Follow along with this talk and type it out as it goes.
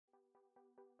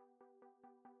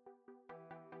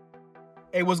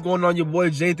Hey, what's going on? Your boy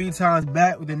J3 Times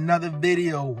back with another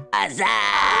video.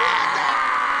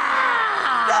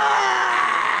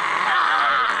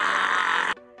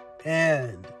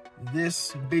 And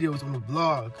this video is on the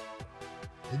vlog,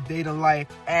 the day to life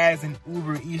as an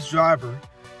UberEats driver.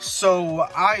 So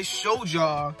I showed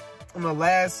y'all on the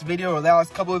last video or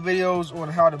last couple of videos on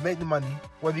how to make the money,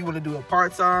 whether you want to do it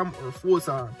part-time or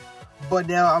full-time. But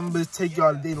now I'm gonna take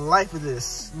y'all the day to life of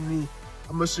this.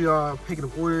 I'm gonna show y'all picking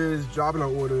up orders, dropping our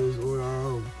orders, or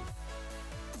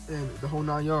and the whole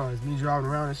 9 yards. Me driving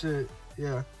around and shit.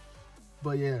 Yeah.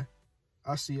 But yeah,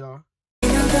 I'll see y'all.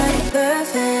 Ain't nobody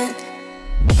perfect.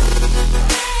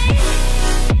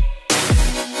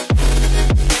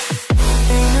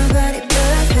 Ain't nobody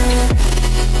perfect.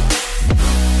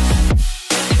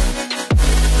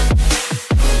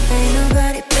 Ain't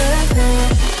nobody perfect.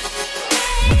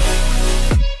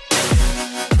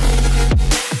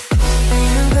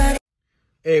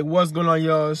 Hey, what's going on,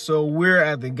 y'all? So we're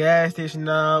at the gas station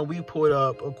now. We pulled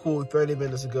up a cool 30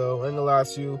 minutes ago. I ain't gonna lie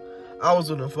to you, I was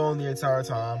on the phone the entire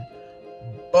time.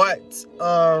 But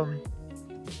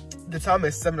the time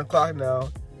is 7 o'clock now,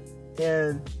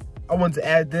 and I wanted to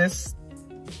add this,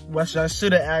 which I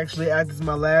should have actually added to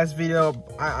my last video.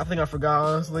 I think I forgot,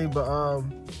 honestly, but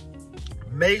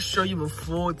make sure you have a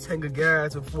full tank of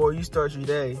gas before you start your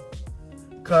day.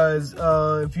 Cause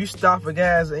if you stop for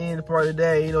gas at any part of the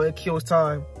day, you know, it kills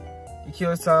time. It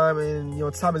kills time, and you know,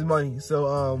 time is money.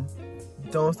 So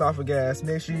don't stop for gas.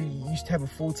 Make sure you have a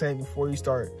full tank before you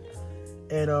start.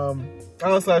 And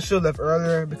honestly, I should have left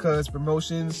earlier because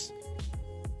promotions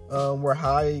were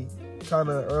high kind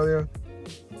of earlier.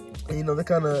 And, you know, they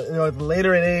kind of, you know, the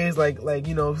later it is, like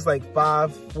you know, it's like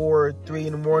 5, 4, 3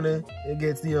 in the morning. It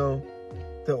gets, you know,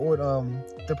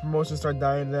 the promotions start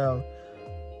dying down.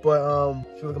 But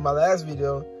if you look at my last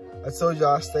video, I told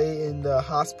y'all stay in the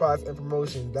hot spots and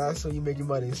promotion. That's how you make your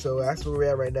money. So that's where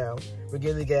we're at right now. We're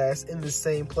getting the gas in the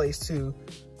same place too.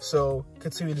 So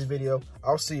continue this video.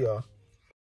 I'll see y'all.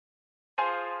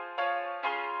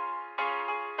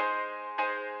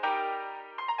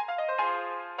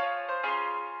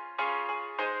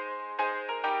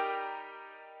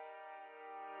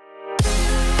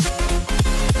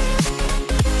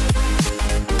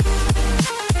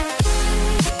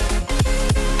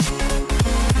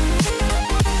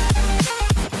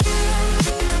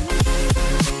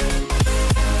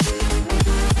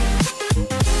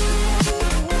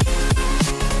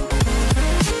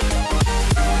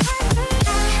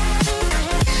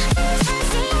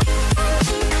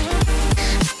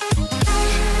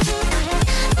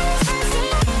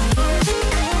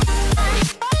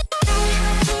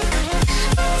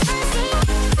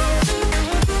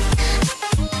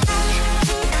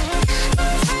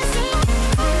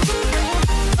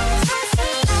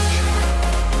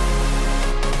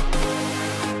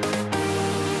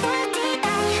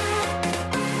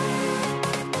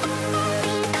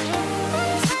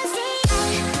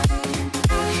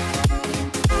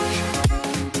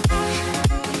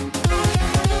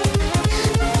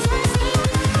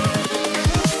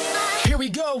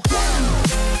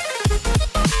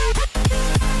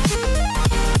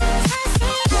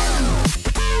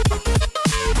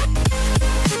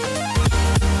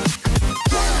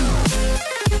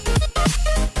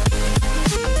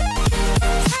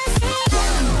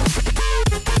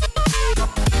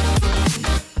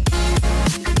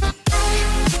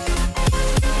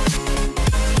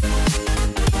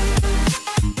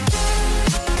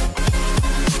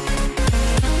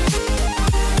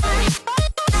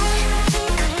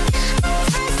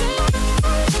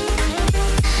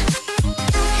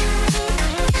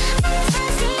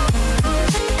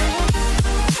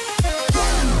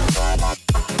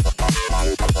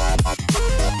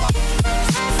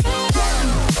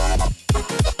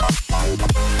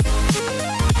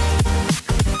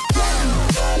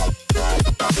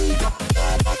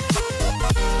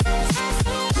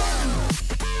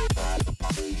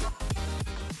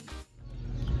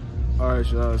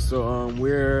 Alright, y'all, so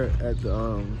we're at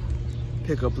the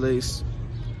pickup place.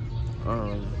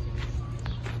 What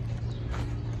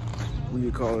do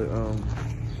you call it?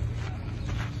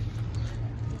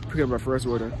 Pick up my first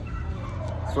order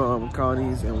from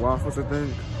Connie's and Waffles, I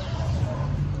think.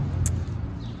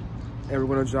 And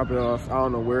we're gonna drop it off. I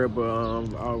don't know where, but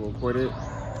I'll record it.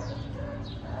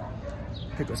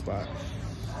 Pick a spot.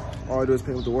 All I do is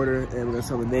pick up the order, and we're gonna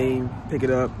tell the name, pick it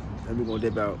up, and we're gonna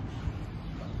dip out.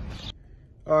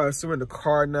 All right, so we're in the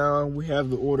car now. We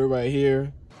have the order right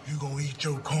here. You gonna eat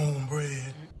your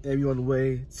cornbread. And we're on the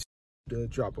way to the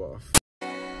drop off.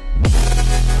 Ain't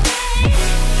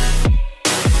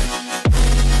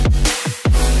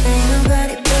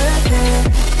nobody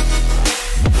perfect.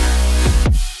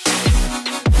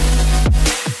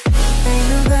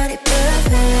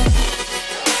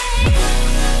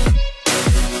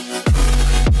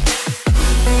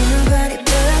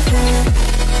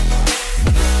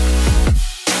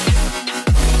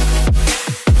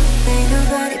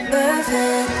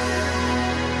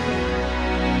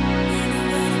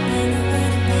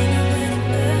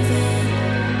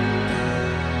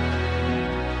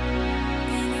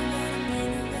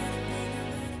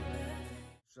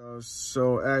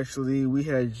 So actually, we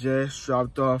had just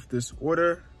dropped off this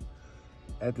order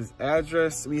at this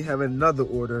address. We have another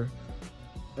order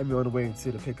and we're on the way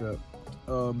to the pickup.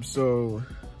 So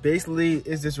basically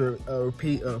it's just a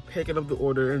repeat of picking up the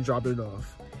order and dropping it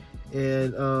off.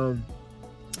 And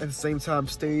at the same time,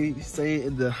 stay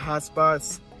in the hot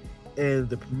spots and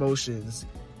the promotions,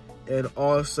 and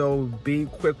also being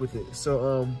quick with it.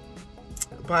 So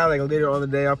probably like later on in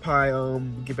the day, I'll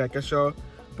probably get back at y'all.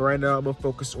 But right now I'm gonna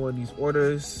focus on these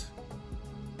orders,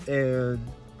 and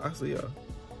I'll see y'all.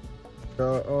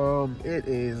 It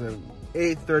is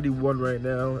 8:31 right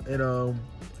now, and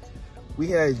we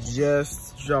had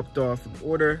just dropped off an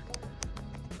order.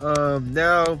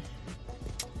 Now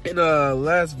in the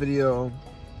last video,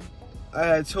 I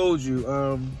had told you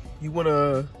you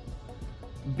wanna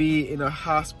be in a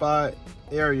hotspot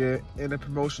area, in a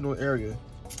promotional area.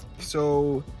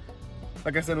 So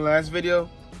like I said in the last video,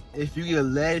 if you get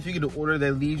an order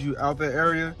that leaves you out that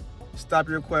area, stop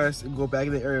your request and go back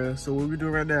in the area. So what we're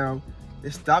doing right now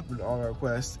is stopping all our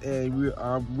requests, and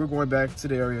we're going back to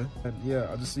the area. And yeah,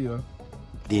 I'll just see y'all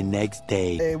the next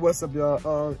day. Hey, what's up,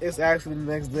 y'all? It's actually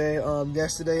the next day.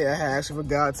 Yesterday I had actually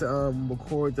forgot to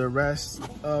record the rest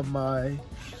of my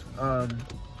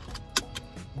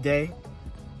day,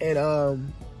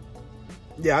 and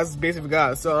yeah, I just basically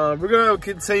forgot. So we're gonna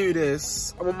continue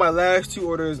this. I'm on my last two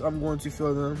orders. I'm going to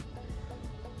fill them.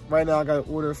 Right now I got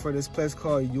an order for this place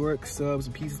called York subs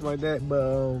and pieces like that,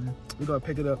 but we're gonna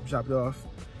pick it up, drop it off.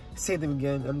 Same thing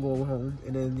again. I'm going home,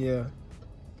 and then yeah,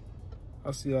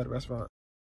 I'll see you at the restaurant.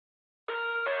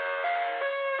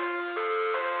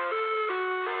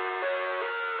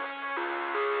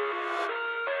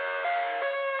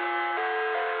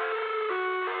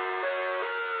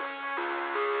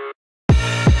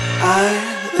 I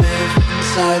live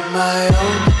inside my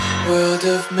own world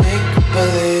of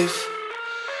make-believe.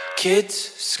 Kids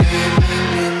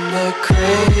screaming in the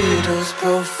cradles,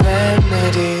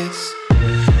 profanities.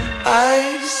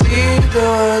 I see the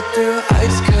world through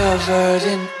ice covered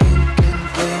in ink and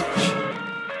bleach.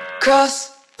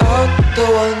 Cross out the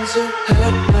ones who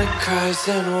heard my cries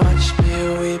and watched me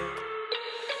weep.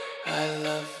 I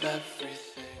love everything.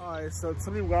 Alright, so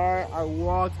tell me why I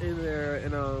walked in there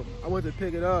and I went to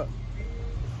pick it up,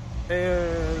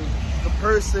 and the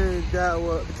person that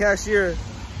was the cashier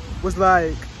was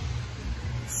like,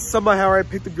 somebody had already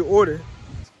picked up your order.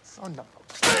 Son of a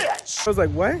bitch. I was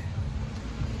like, what?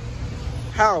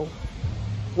 How?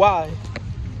 Why?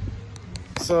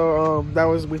 So that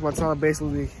was with my time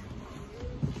basically.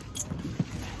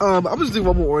 I'm just doing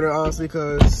one more order honestly,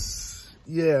 cause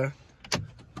yeah.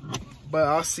 But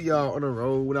I'll see y'all on the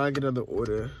road when I get another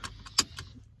order.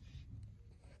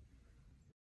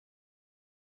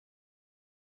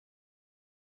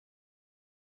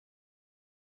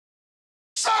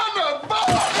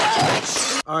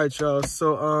 Alright, y'all,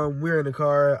 so we're in the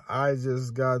car. I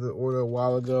just got the order a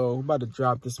while ago. I'm about to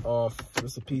drop this off.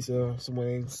 Just a piece of some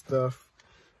wings stuff.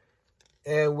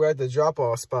 And we're at the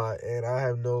drop-off spot, and I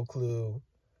have no clue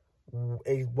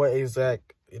what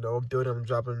exact, building I'm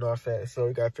dropping it off at. So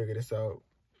we gotta figure this out.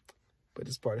 But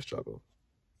it's part of the struggle,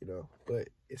 but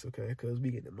it's okay, because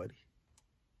we getting the money.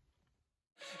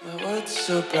 My world's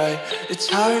so bright, it's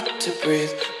hard to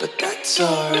breathe, but that's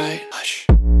alright. Hush.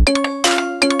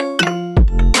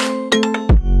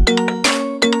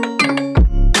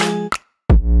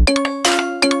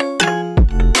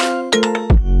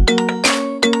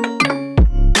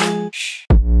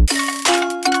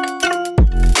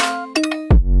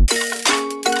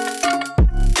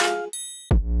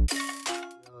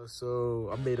 So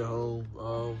I made it home.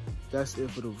 That's it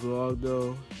for the vlog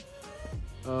though.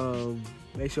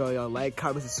 Make sure y'all like,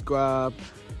 comment, subscribe,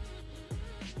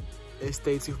 and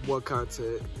stay tuned for more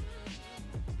content.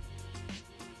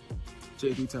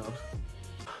 J3 times.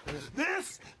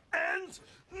 This